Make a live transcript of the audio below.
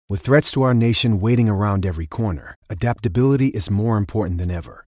With threats to our nation waiting around every corner, adaptability is more important than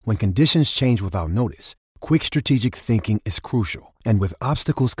ever. When conditions change without notice, quick strategic thinking is crucial. And with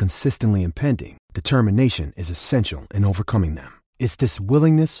obstacles consistently impending, determination is essential in overcoming them. It's this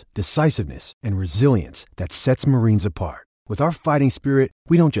willingness, decisiveness, and resilience that sets Marines apart. With our fighting spirit,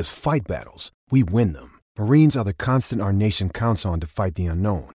 we don't just fight battles, we win them. Marines are the constant our nation counts on to fight the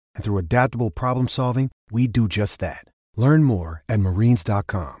unknown. And through adaptable problem solving, we do just that. Learn more at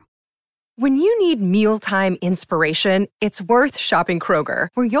marines.com. When you need mealtime inspiration, it's worth shopping Kroger,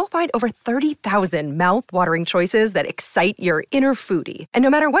 where you'll find over 30,000 mouth-watering choices that excite your inner foodie. And no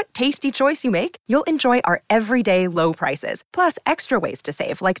matter what tasty choice you make, you'll enjoy our everyday low prices, plus extra ways to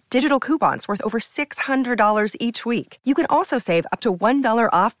save, like digital coupons worth over $600 each week. You can also save up to $1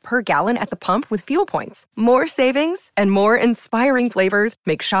 off per gallon at the pump with fuel points. More savings and more inspiring flavors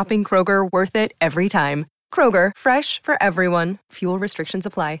make shopping Kroger worth it every time. Kroger, fresh for everyone. Fuel restrictions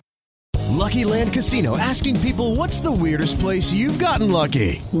apply. Lucky Land Casino, asking people, what's the weirdest place you've gotten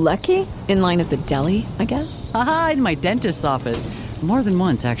lucky? Lucky? In line at the deli, I guess? Aha, in my dentist's office. More than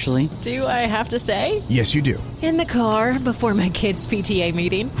once, actually. Do I have to say? Yes, you do. In the car before my kids' PTA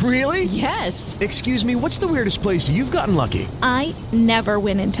meeting. Really? Yes. Excuse me, what's the weirdest place you've gotten lucky? I never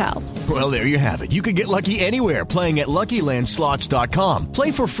win and tell. Well, there you have it. You can get lucky anywhere, playing at LuckyLandSlots.com.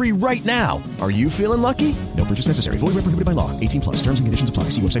 Play for free right now. Are you feeling lucky? No purchase necessary. Void where prohibited by law. 18+. Terms and conditions apply.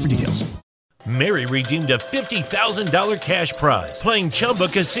 See website for details. Mary redeemed a $50,000 cash prize playing Chumba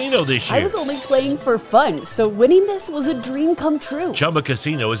Casino this year. I was only playing for fun, so winning this was a dream come true. Chumba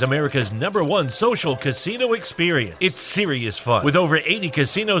Casino is America's #1 social casino experience. It's serious fun. With over 80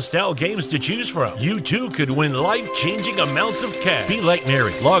 casino-style games to choose from, you too could win life-changing amounts of cash. Be like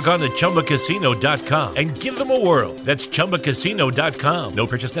Mary. Log on to ChumbaCasino.com and give them a whirl. That's ChumbaCasino.com. No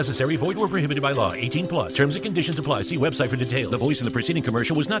purchase necessary. Void where prohibited by law. 18+. Terms and conditions apply. See website for details. The voice in the preceding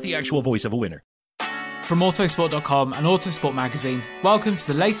commercial was not the actual voice of a winner. From Autosport.com and Autosport Magazine, welcome to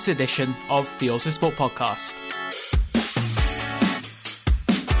the latest edition of the Autosport Podcast.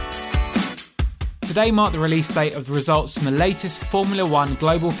 Today marked the release date of the results from the latest Formula One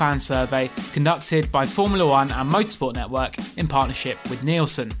Global Fan Survey conducted by Formula One and Motorsport Network in partnership with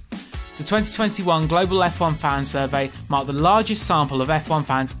Nielsen. The 2021 Global F1 Fan Survey marked the largest sample of F1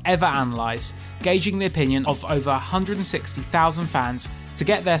 fans ever analysed, gauging the opinion of over 160,000 fans to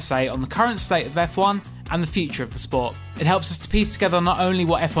get their say on the current state of F1 and the future of the sport. It helps us to piece together not only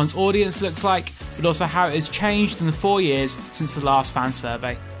what F1's audience looks like, but also how it has changed in the 4 years since the last fan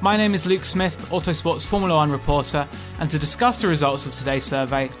survey. My name is Luke Smith, Autosport's Formula One reporter, and to discuss the results of today's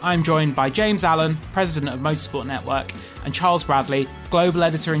survey, I'm joined by James Allen, President of Motorsport Network, and Charles Bradley, Global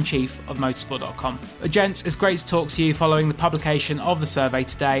Editor-in-Chief of Motorsport.com. Gents, it's great to talk to you following the publication of the survey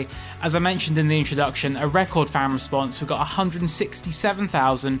today. As I mentioned in the introduction, a record fan response. We've got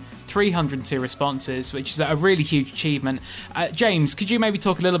 167,302 responses, which is a really huge achievement. James, could you maybe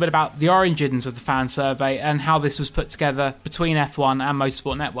talk a little bit about the origins of the fan survey and how this was put together between F1 and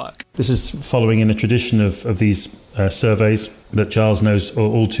Motorsport Network? This is following in a tradition of these surveys that Charles knows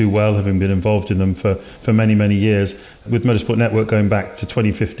all too well, having been involved in them for many, many years, with Motorsport Network going back to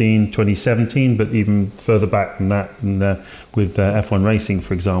 2015, 2017, but even further back than that with F1 Racing,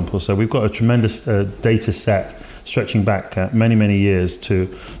 for example. So we've got a tremendous data set stretching back many, many years to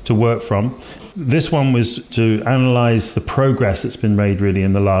work from. This one was to analyse the progress that's been made really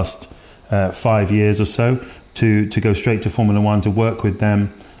in the last 5 years or so, to go straight to Formula One, to work with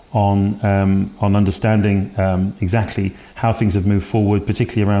them on understanding exactly how things have moved forward,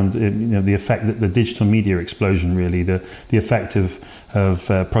 particularly around the effect that the digital media explosion, really the effect of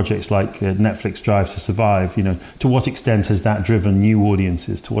projects like Netflix Drive to Survive. To what extent has that driven new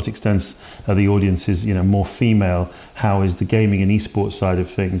audiences? To what extent are the audiences more female? How is the gaming and esports side of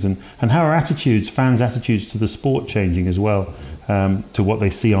things, and how are fans' attitudes to the sport changing as well? To what they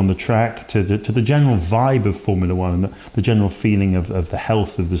see on the track, to the general vibe of Formula One and the general feeling of the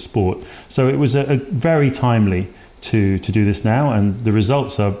health of the sport. So it was a very timely to do this now, and the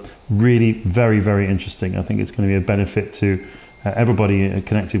results are really very, very interesting. I think it's going to be a benefit to everybody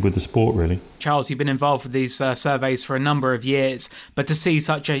connected with the sport, really. Charles, you've been involved with these surveys for a number of years, but to see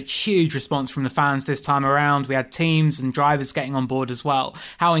such a huge response from the fans this time around, we had teams and drivers getting on board as well.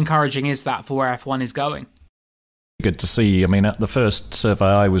 How encouraging is that for where F1 is going? Good to see. I mean, the first survey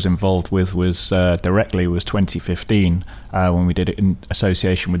I was involved with was 2015 when we did it in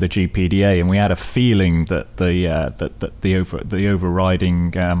association with the GPDA, and we had a feeling that the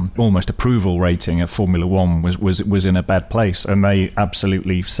overriding almost approval rating of Formula One was in a bad place, and they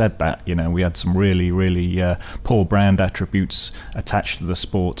absolutely said that. We had some really poor brand attributes attached to the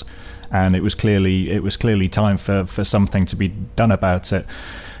sport, and it was clearly time for something to be done about it.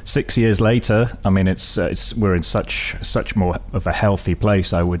 6 years later, I mean, we're in such more of a healthy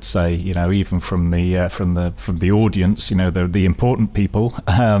place, I would say. Even from the audience, the important people.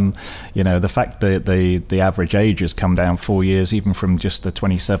 The fact that the average age has come down 4 years, even from just the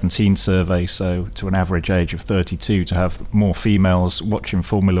 2017 survey, so to an average age of 32, to have more females watching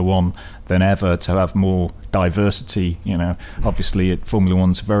Formula One than ever, to have more diversity. Obviously, Formula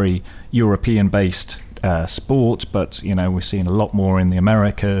One's very European-based sport, but we're seeing a lot more in the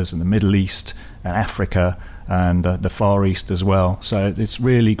Americas and the Middle East and Africa and the Far East as well. So it's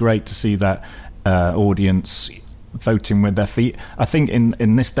really great to see that audience voting with their feet. I think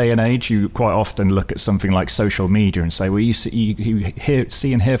in this day and age, you quite often look at something like social media and say, well, you see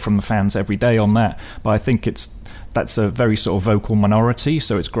and hear from the fans every day on that. But I think that's a very sort of vocal minority,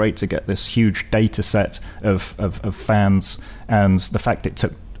 so it's great to get this huge data set of fans, and the fact it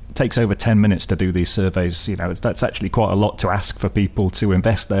takes over 10 minutes to do these surveys, that's actually quite a lot to ask for people to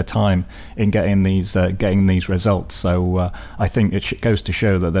invest their time in getting these results. So I think it goes to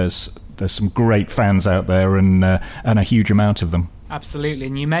show that there's some great fans out there and a huge amount of them. Absolutely,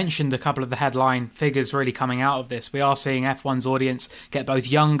 and you mentioned a couple of the headline figures really coming out of this. We are seeing F1's audience get both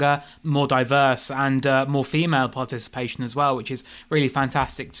younger, more diverse, and more female participation as well, which is really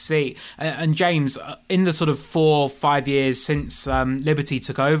fantastic to see. And James, in the sort of 4 or 5 years since Liberty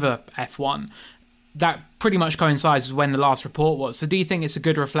took over F1, that pretty much coincides with when the last report was. So do you think it's a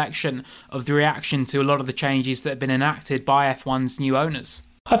good reflection of the reaction to a lot of the changes that have been enacted by F1's new owners?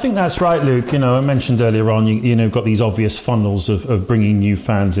 I think that's right, Luke. I mentioned earlier on, you've got these obvious funnels of bringing new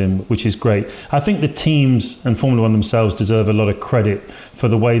fans in, which is great. I think the teams and Formula One themselves deserve a lot of credit for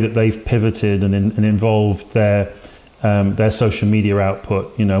the way that they've pivoted and involved their social media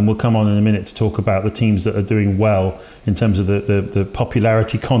output. And we'll come on in a minute to talk about the teams that are doing well in terms of the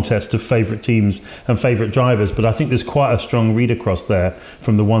popularity contest of favourite teams and favourite drivers. But I think there's quite a strong read across there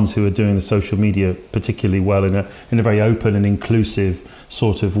from the ones who are doing the social media particularly well in a very open and inclusive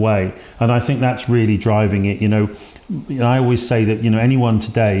sort of way. And I think that's really driving it. I always say that anyone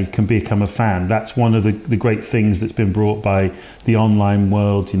today can become a fan. That's one of the great things that's been brought by the online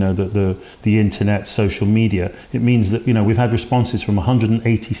world, the internet, social media. It means that we've had responses from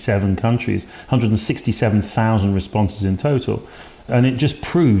 187 countries, 167,000 responses in total. And it just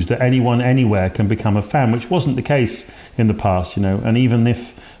proves that anyone anywhere can become a fan, which wasn't the case in the past, And even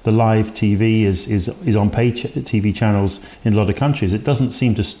if the live TV is on paid TV channels in a lot of countries, it doesn't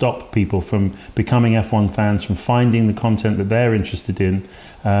seem to stop people from becoming F1 fans, from finding the content that they're interested in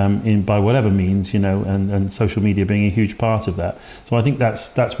by whatever means, and social media being a huge part of that. So I think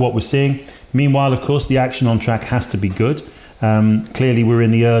that's what we're seeing. Meanwhile, of course, the action on track has to be good. Clearly, we're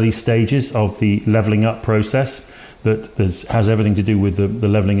in the early stages of the levelling up process that has everything to do with the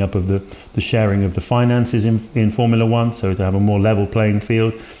levelling up of the sharing of the finances in Formula One, so to have a more level playing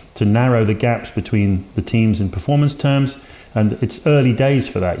field, to narrow the gaps between the teams in performance terms. And it's early days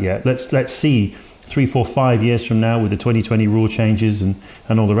for that yet. Let's see 3, 4, 5 years from now with the 2020 rule changes and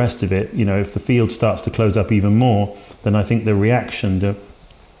all the rest of it, if the field starts to close up even more, then I think the reaction to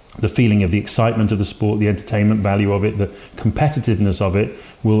the feeling of the excitement of the sport, the entertainment value of it, the competitiveness of it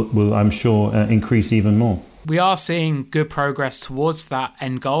will I'm sure, increase even more. We are seeing good progress towards that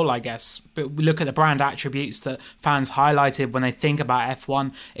end goal, I guess. But we look at the brand attributes that fans highlighted when they think about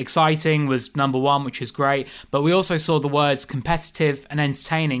F1. Exciting was number one, which is great. But we also saw the words competitive and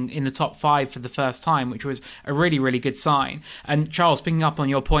entertaining in the top 5 for the first time, which was a really, really good sign. And Charles, picking up on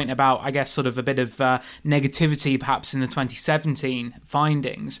your point about, I guess, sort of a bit of negativity perhaps in the 2017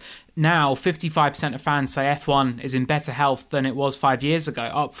 findings, now 55% of fans say F1 is in better health than it was 5 years ago,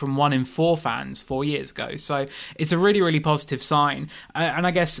 up from 1 in 4 fans 4 years ago. So it's a really, really positive sign. And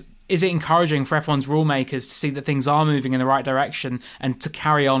I guess, is it encouraging for F1's rule makers to see that things are moving in the right direction and to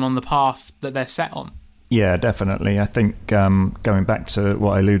carry on the path that they're set on? Yeah, definitely. I think going back to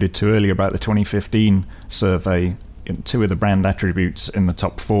what I alluded to earlier about the 2015 survey, 2 of the brand attributes in the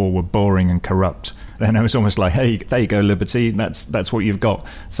top 4 were boring and corrupt. And it was almost like, hey, there you go, Liberty, that's what you've got.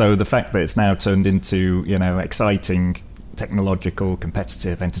 So the fact that it's now turned into, exciting, technological,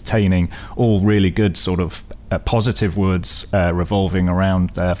 competitive, entertaining, all really good sort of positive words revolving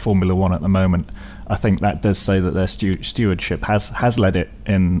around Formula One at the moment, I think that does say that their stewardship has led it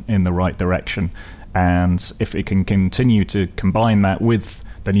in the right direction. And if it can continue to combine that with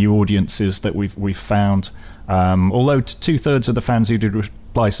the new audiences that we've found, although 2/3 of the fans who did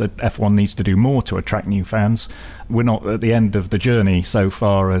reply said F1 needs to do more to attract new fans, we're not at the end of the journey so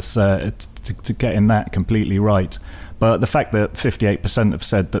far as to getting that completely right. But the fact that 58% have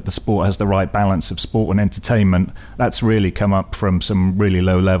said that the sport has the right balance of sport and entertainment, that's really come up from some really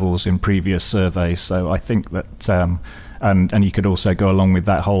low levels in previous surveys. So I think that And you could also go along with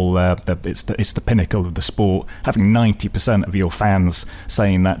that whole it's the pinnacle of the sport. Having 90% of your fans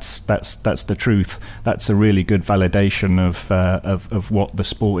saying that's the truth, that's a really good validation of what the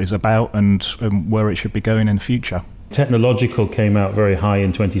sport is about and where it should be going in the future. Technological came out very high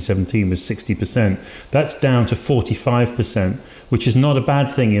in 2017 with 60%. That's down to 45%, which is not a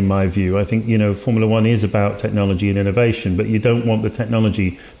bad thing in my view. I think, Formula One is about technology and innovation, but you don't want the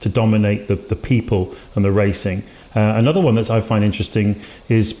technology to dominate the people and the racing. Another one that I find interesting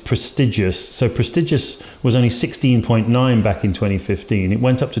is Prestigious. So Prestigious was only 16.9 back in 2015. It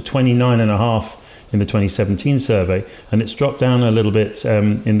went up to 29.5 in the 2017 survey, and it's dropped down a little bit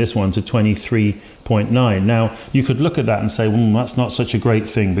in this one to 23.9. Now, you could look at that and say, well, that's not such a great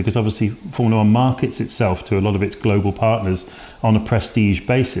thing, because obviously Formula One markets itself to a lot of its global partners on a prestige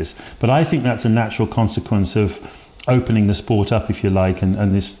basis. But I think that's a natural consequence of opening the sport up, if you like,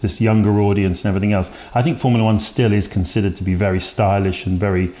 and this younger audience and everything else. I think Formula One still is considered to be very stylish and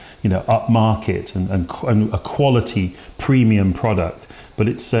very, upmarket and a quality premium product. But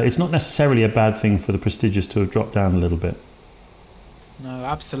it's not necessarily a bad thing for the Prestigious to have dropped down a little bit. No,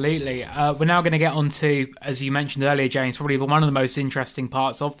 absolutely. We're now going to get on to, as you mentioned earlier, James, probably one of the most interesting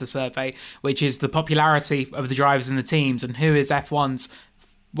parts of the survey, which is the popularity of the drivers and the teams, and who is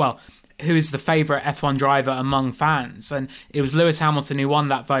who is the favourite F1 driver among fans. And it was Lewis Hamilton who won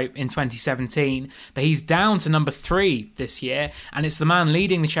that vote in 2017, but he's down to number 3 this year, and it's the man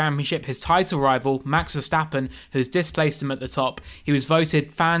leading the championship, his title rival, Max Verstappen, who's displaced him at the top. He was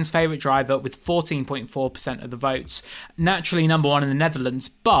voted fans' favourite driver with 14.4% of the votes. Naturally number 1 in the Netherlands,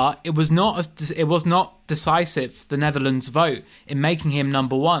 but it was not decisive, the Netherlands' vote, in making him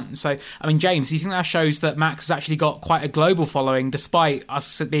number 1. So, James, do you think that shows that Max has actually got quite a global following, despite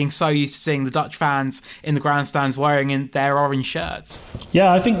us being so used to seeing the Dutch fans in the grandstands wearing in their orange shirts?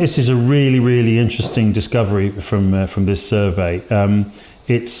 Yeah, I think this is a really, really interesting discovery from this survey.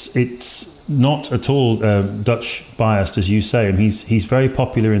 It's not at all Dutch biased, as you say, and he's very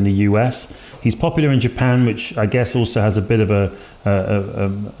popular in the US. He's popular in Japan, which I guess also has a bit of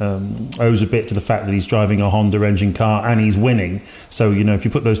owes a bit to the fact that he's driving a Honda engine car and he's winning. So, if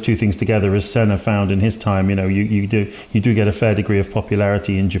you put those two things together, as Senna found in his time, you do get a fair degree of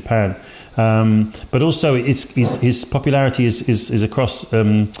popularity in Japan. But also his popularity is across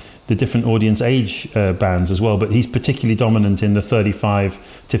the different audience age bands as well. But he's particularly dominant in the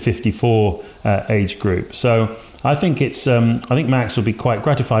 35 to 54 age group. So I think I think Max will be quite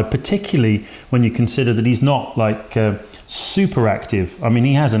gratified, particularly when you consider that he's not like super active.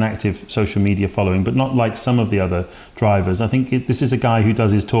 He has an active social media following, but not like some of the other drivers. I think this is a guy who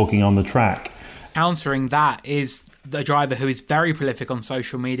does his talking on the track. Countering that is the driver who is very prolific on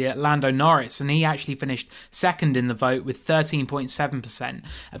social media, Lando Norris, and he actually finished second in the vote with 13.7%,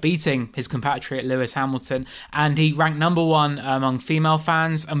 beating his compatriot Lewis Hamilton, and he ranked number 1 among female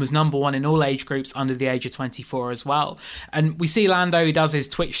fans and was number 1 in all age groups under the age of 24 as well. And we see Lando, he does his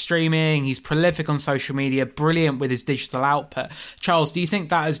Twitch streaming, he's prolific on social media, brilliant with his digital output. Charles, do you think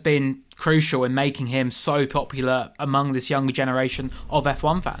that has been crucial in making him so popular among this younger generation of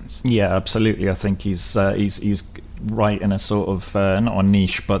F1 fans? Yeah, absolutely. I think he's right in a sort of not a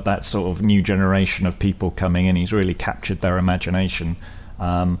niche, but that sort of new generation of people coming in. He's really captured their imagination.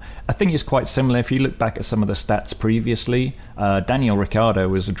 I think it's quite similar if you look back at some of the stats previously. Daniel Ricciardo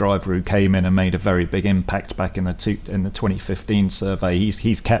was a driver who came in and made a very big impact back in the 2015 survey.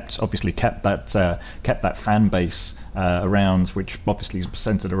 He's kept that fan base around, which obviously is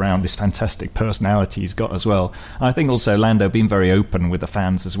centered around this fantastic personality he's got as well. And I think also Lando being very open with the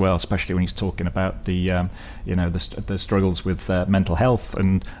fans as well, especially when he's talking about the struggles with mental health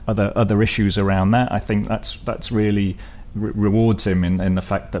and other issues around that. I think that's really rewards him in the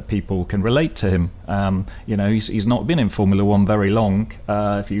fact that people can relate to him. He's not been in Formula One very long.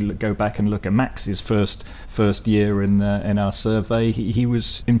 If you go back and look at Max's first year in our survey, he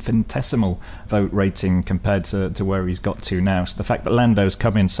was infinitesimal vote rating compared to where he's got to now. So the fact that Lando's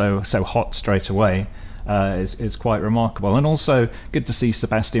come in so hot straight away is quite remarkable, and also good to see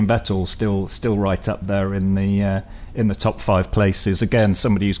Sebastian Vettel still right up there in the top 5 places. Again,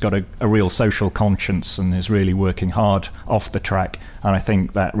 somebody who's got a real social conscience and is really working hard off the track, and I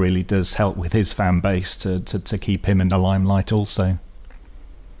think that really does help with his fan base to keep him in the limelight also.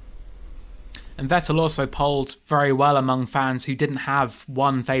 And Vettel also polled very well among fans who didn't have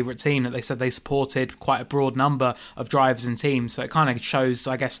one favourite team, that they said they supported quite a broad number of drivers and teams. So it kind of shows,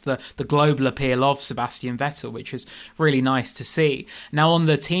 I guess, the global appeal of Sebastian Vettel, which is really nice to see. Now, on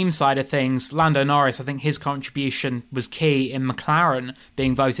the team side of things, Lando Norris, I think his contribution was key in McLaren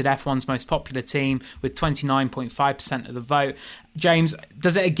being voted F1's most popular team with 29.5% of the vote. James,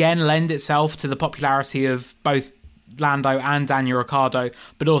 does it again lend itself to the popularity of both Lando and Daniel Ricciardo,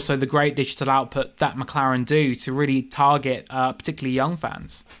 but also the great digital output that McLaren do to really target particularly young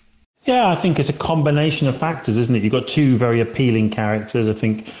fans? Yeah, I think it's a combination of factors, isn't it? You've got two very appealing characters. I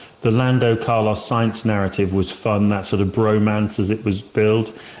think the Lando Carlos Sainz narrative was fun, that sort of bromance as it was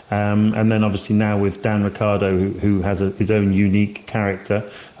built. And then obviously now with Dan Ricciardo, who has his own unique character.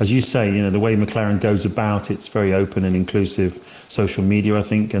 As you say, the way McLaren goes about it's very open and inclusive social media, I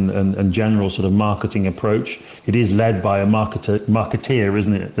think, and general sort of marketing approach. It is led by a marketeer,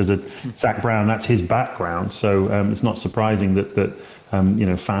 isn't it? There's a Zach Brown, that's his background. So it's not surprising that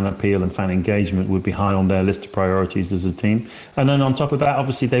fan appeal and fan engagement would be high on their list of priorities as a team. And then on top of that,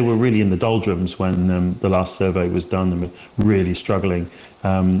 obviously they were really in the doldrums when the last survey was done and were really struggling.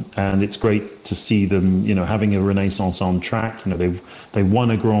 And it's great to see them, having a renaissance on track. They won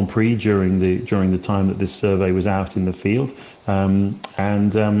a Grand Prix during the time that this survey was out in the field. And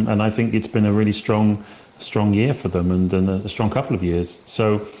I think it's been a really strong year for them and a strong couple of years.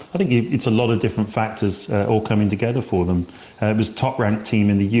 So I think it's a lot of different factors all coming together for them. It was a top-ranked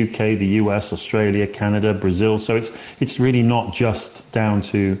team in the UK, the US, Australia, Canada, Brazil. So it's really not just down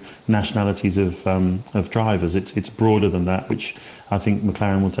to nationalities of drivers. It's broader than that, which I think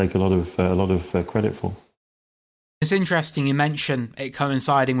McLaren will take a lot of credit for. It's interesting you mention it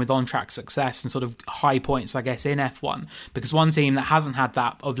coinciding with on-track success and sort of high points, I guess, in F1, because one team that hasn't had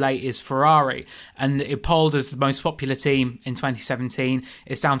that of late is Ferrari, and it polled as the most popular team in 2017.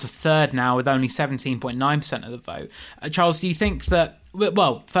 It's down to third now with only 17.9% of the vote. Charles, do you think that,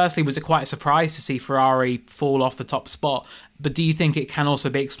 well, firstly, was it quite a surprise to see Ferrari fall off the top spot? But do you think it can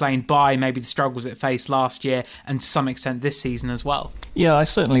also be explained by maybe the struggles it faced last year and to some extent this season as well? Yeah, I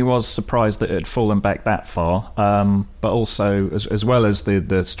certainly was surprised that it had fallen back that far. But also, as well as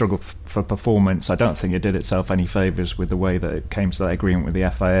the struggle for performance, I don't think it did itself any favours with the way that it came to that agreement with the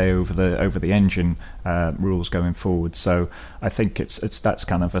FIA over the engine rules going forward. So I think that's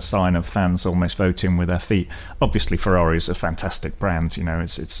kind of a sign of fans almost voting with their feet. Obviously, Ferrari is a fantastic brand.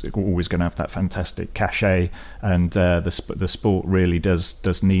 It's always going to have that fantastic cachet, and the sport really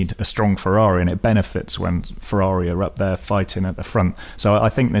does need a strong Ferrari, and it benefits when Ferrari are up there fighting at the front. So I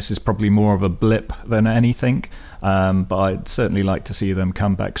think this is probably more of a blip than anything, but I'd certainly like to see them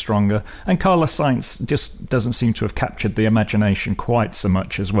come back stronger. And Carlos Sainz just doesn't seem to have captured the imagination quite so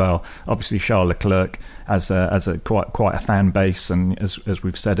much as well. Obviously Charles Leclerc has a quite a fan base, and as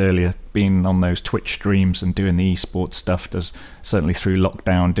we've said earlier, being on those Twitch streams and doing the esports stuff does certainly through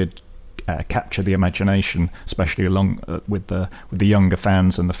lockdown did capture the imagination, especially along with the younger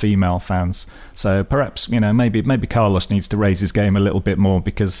fans and the female fans. So perhaps maybe Carlos needs to raise his game a little bit more,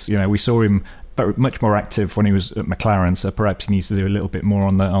 because we saw him much more active when he was at McLaren, so perhaps he needs to do a little bit more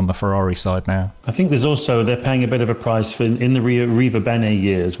on the Ferrari side now. I think there's also, they're paying a bit of a price for, in the Riva Bene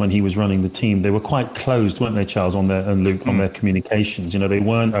years when he was running the team, they were quite closed, weren't they, Charles, on their communications. They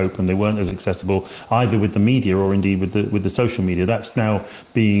weren't open, they weren't as accessible either with the media or indeed with the social media. That's now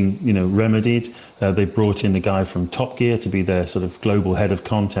being remedied. They've brought in the guy from Top Gear to be their sort of global head of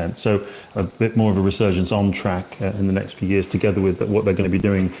content. So a bit more of a resurgence on track in the next few years, together with what they're going to be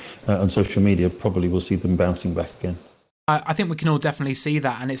doing on social media. Probably we'll see them bouncing back again. I think we can all definitely see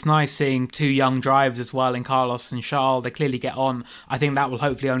that, and it's nice seeing two young drivers as well in Carlos and Charles. They clearly get on. I think that will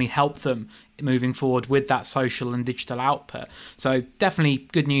hopefully only help them moving forward with that social and digital output. So definitely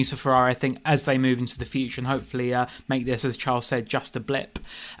good news for Ferrari, I think, as they move into the future, and hopefully make this, as Charles said, just a blip.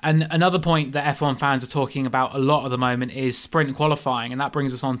 And another point that F1 fans are talking about a lot at the moment is sprint qualifying, and that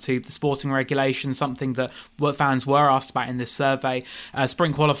brings us on to the sporting regulations, something that fans were asked about in this survey.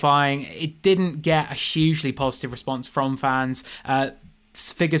 Sprint qualifying, it didn't get a hugely positive response from fans.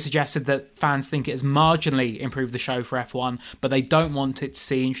 Figures suggested that fans think it has marginally improved the show for F1, but they don't want it to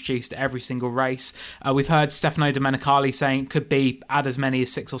see introduced at every single race. We've heard Stefano Domenicali saying it could be add as many as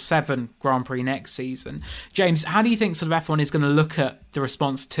 6 or 7 Grand Prix next season. James, how do you think sort of F1 is going to look at the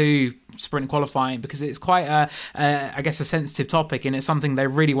response to sprint qualifying? Because it's quite I guess a sensitive topic, and it's something they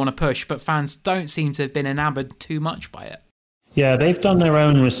really want to push, but fans don't seem to have been enamoured too much by it. Yeah, they've done their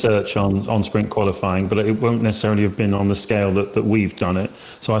own research on sprint qualifying, but it won't necessarily have been on the scale that we've done it.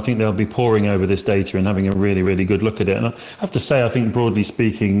 So I think they'll be poring over this data and having a really, really good look at it. And I have to say, I think broadly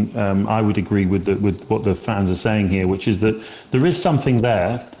speaking, I would agree with what the fans are saying here, which is that there is something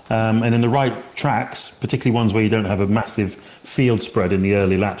there. And in the right tracks, particularly ones where you don't have a massive field spread in the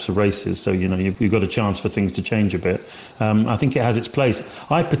early laps of races, so you've got a chance for things to change a bit. I think it has its place.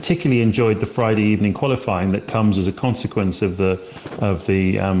 I particularly enjoyed the Friday evening qualifying that comes as a consequence of the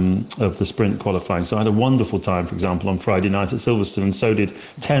sprint qualifying. So I had a wonderful time, for example, on Friday night at Silverstone, and so did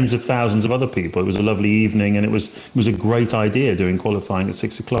tens of thousands of other people. It was a lovely evening, and it was a great idea doing qualifying at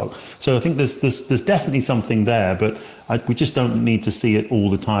 6 o'clock. So I think there's definitely something there, but we just don't need to see it all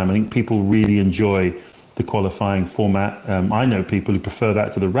the time. I think people really enjoy the qualifying format. I know people who prefer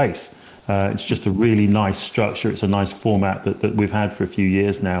that to the race. It's just a really nice structure. It's a nice format that we've had for a few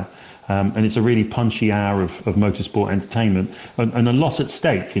years now. And it's a really punchy hour of motorsport entertainment, and a lot at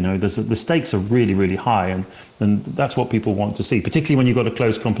stake. The stakes are really, really high, and that's what people want to see, particularly when you've got a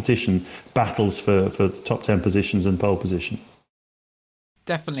close competition, battles for top 10 positions and pole position.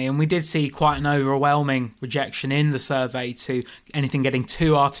 Definitely, and we did see quite an overwhelming rejection in the survey to anything getting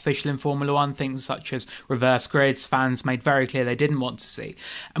too artificial in Formula One, things such as reverse grids. Fans made very clear they didn't want to see.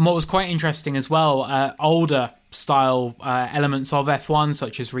 And what was quite interesting as well, older style elements of F1,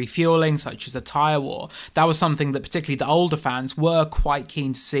 such as refueling, such as a tyre war, that was something that particularly the older fans were quite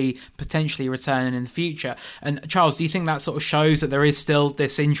keen to see potentially returning in the future. And Charles, do you think that sort of shows that there is still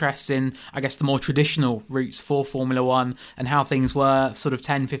this interest in, I guess, the more traditional routes for Formula One and how things were sort of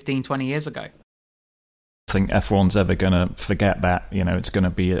 10, 15, 20 years ago? I think F1's ever going to forget that. It's going to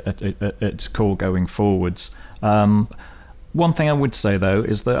be at its core going forwards. One thing I would say, though,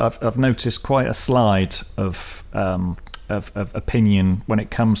 is that I've noticed quite a slide of opinion when it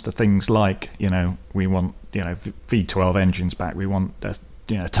comes to things like, we want, V12 engines back, we want,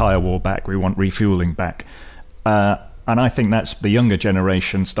 tyre war back, we want refueling back. And I think that's the younger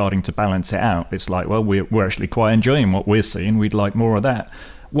generation starting to balance it out. It's like, well, we're actually quite enjoying what we're seeing. We'd like more of that.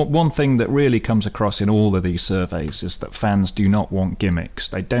 One thing that really comes across in all of these surveys is that fans do not want gimmicks.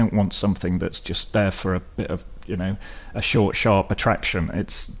 They don't want something that's just there for a bit of, a short, sharp attraction.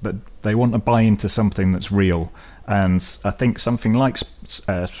 It's that they want to buy into something that's real. And I think something like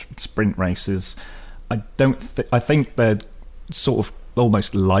sprint races, I think they're sort of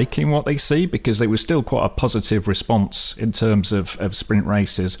almost liking what they see, because there was still quite a positive response in terms of sprint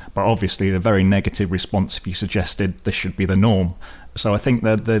races, but obviously a very negative response if you suggested this should be the norm. So I think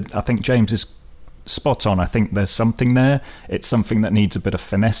I think James is spot on. I think there's something there. It's something that needs a bit of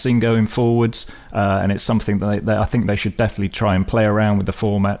finessing going forwards, and it's something that I think they should definitely try and play around with the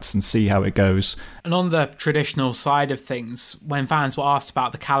formats and see how it goes. And on the traditional side of things, when fans were asked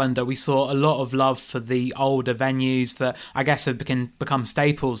about the calendar, we saw a lot of love for the older venues that I guess have become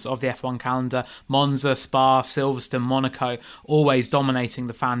staples of the F1 calendar. Monza, Spa, Silverstone, Monaco, always dominating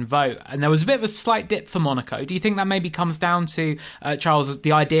the fan vote. And there was a bit of a slight dip for Monaco. Do you think that maybe comes down to, Charles,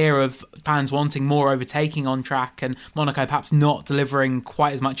 the idea of fans wanting more overtaking on track and Monaco perhaps not delivering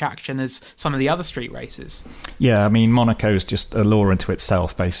quite as much action as some of the other street races? Yeah, I mean, Monaco's just a law unto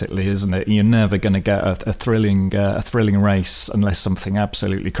itself, basically, isn't it? You're never going to get a thrilling race unless something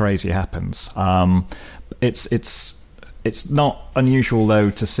absolutely crazy happens. It's not unusual, though,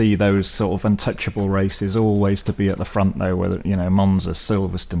 to see those sort of untouchable races always to be at the front, though, whether, Monza,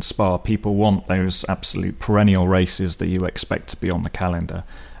 Silverstone, Spa. People want those absolute perennial races that you expect to be on the calendar.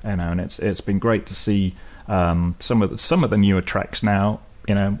 And it's been great to see some of the newer tracks now,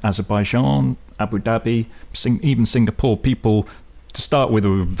 Azerbaijan, Abu Dhabi, even Singapore. People, to start with,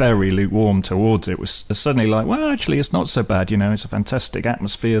 were very lukewarm towards it. It was suddenly like, well, actually, it's not so bad. It's a fantastic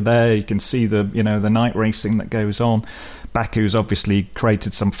atmosphere there. You can see the night racing that goes on. Baku's obviously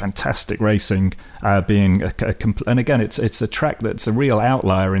created some fantastic racing, being and again, it's a track that's a real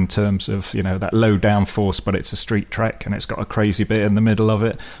outlier in terms of that low downforce, but it's a street track and it's got a crazy bit in the middle of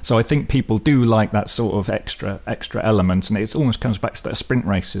it. So I think people do like that sort of extra element, and it almost comes back to that sprint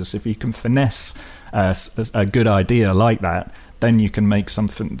races. If you can finesse a good idea like that, then you can make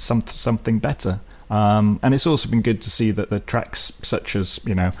something better. And it's also been good to see that the tracks such as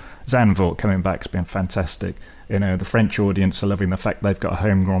Zandvoort coming back has been fantastic. The French audience are loving the fact they've got a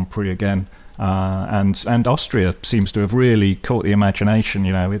home Grand Prix again, and Austria seems to have really caught the imagination.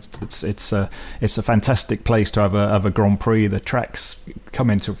 It's a fantastic place to have a Grand Prix. The tracks come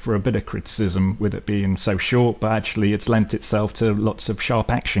into for a bit of criticism with it being so short, but actually it's lent itself to lots of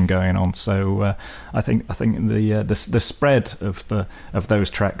sharp action going on. So I think the spread of those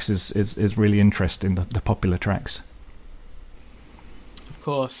tracks is really interesting. The popular tracks. Of Of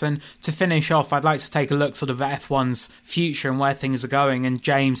course, and to finish off, I'd like to take a look sort of at F1's future and where things are going. And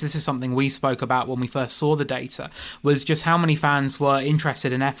James, this is something we spoke about when we first saw the data, was just how many fans were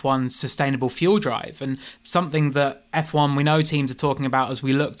interested in F1's sustainable fuel drive, and something that F1, we know teams are talking about as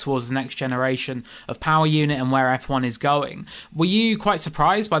we look towards the next generation of power unit and where F1 is going. Were you quite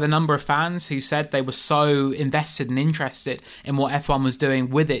surprised by the number of fans who said they were so invested and interested in what F1 was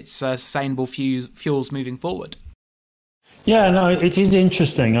doing with its sustainable fuels moving forward? Yeah, no, it is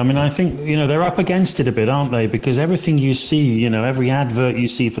interesting. I mean, I think, they're up against it a bit, aren't they? Because everything you see, every advert you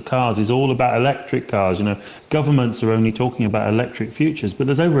see for cars is all about electric cars. Governments are only talking about electric futures, but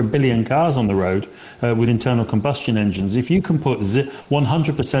there's over 1 billion cars on the road with internal combustion engines. If you can put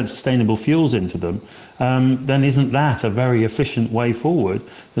 100% sustainable fuels into them, then isn't that a very efficient way forward?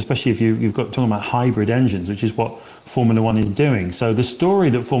 Especially if you've got talking about hybrid engines, which is what Formula One is doing. So the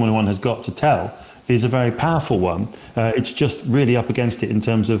story that Formula One has got to tell is a very powerful one. It's just really up against it in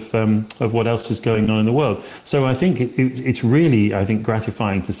terms of what else is going on in the world. So I think it's really,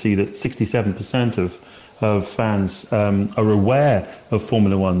 gratifying to see that 67% of fans are aware of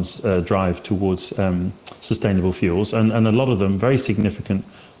Formula One's drive towards sustainable fuels, and a lot of them, very significant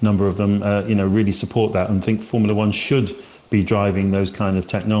number of them, really support that and think Formula One should be driving those kind of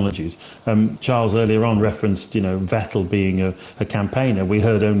technologies. Charles earlier on referenced, Vettel being a campaigner. We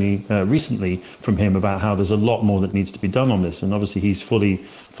heard only recently from him about how there's a lot more that needs to be done on this, and obviously he's fully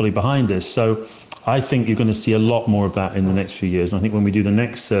behind this. So I think you're going to see a lot more of that in the next few years. And I think when we do the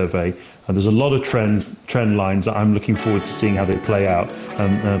next survey, there's a lot of trend lines that I'm looking forward to seeing how they play out,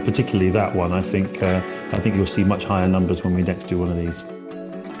 and particularly that one. I think you'll see much higher numbers when we next do one of these.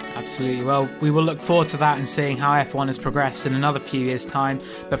 Absolutely. Well, we will look forward to that and seeing how F1 has progressed in another few years' time.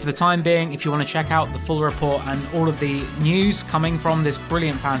 But for the time being, if you want to check out the full report and all of the news coming from this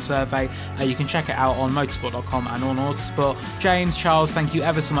brilliant fan survey, you can check it out on motorsport.com and on Autosport. James, Charles, thank you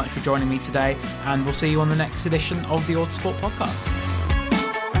ever so much for joining me today, and we'll see you on the next edition of the Autosport podcast.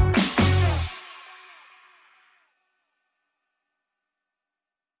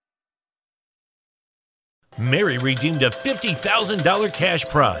 Mary redeemed a $50,000 cash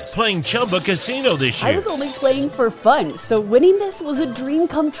prize playing Chumba Casino this year. I was only playing for fun, so winning this was a dream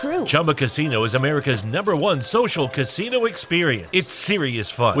come true. Chumba Casino is America's #1 social casino experience. It's serious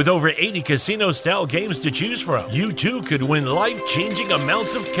fun. With over 80 casino-style games to choose from, you too could win life-changing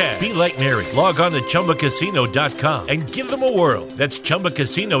amounts of cash. Be like Mary. Log on to ChumbaCasino.com and give them a whirl. That's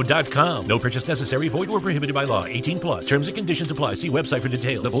ChumbaCasino.com. No purchase necessary. Void where prohibited by law. 18+. Terms and conditions apply. See website for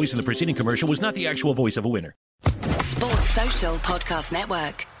details. The voice in the preceding commercial was not the actual voice of a winner. Sports Social Podcast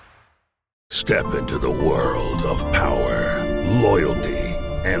Network. Step into the world of power, loyalty,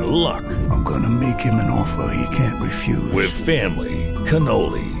 and luck. I'm gonna make him an offer he can't refuse. With family,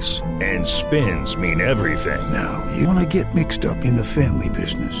 cannolis, and spins mean everything. Now, you wanna get mixed up in the family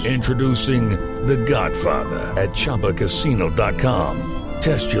business. Introducing The Godfather at ChumbaCasino.com.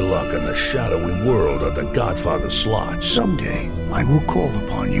 Test your luck in the shadowy world of The Godfather slot. Someday, I will call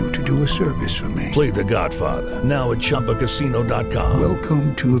upon you to do a service for me. Play The Godfather, now at ChumbaCasino.com.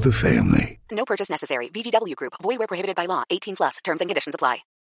 Welcome to the family. No purchase necessary. VGW Group. Void where prohibited by law. 18+. Terms and conditions apply.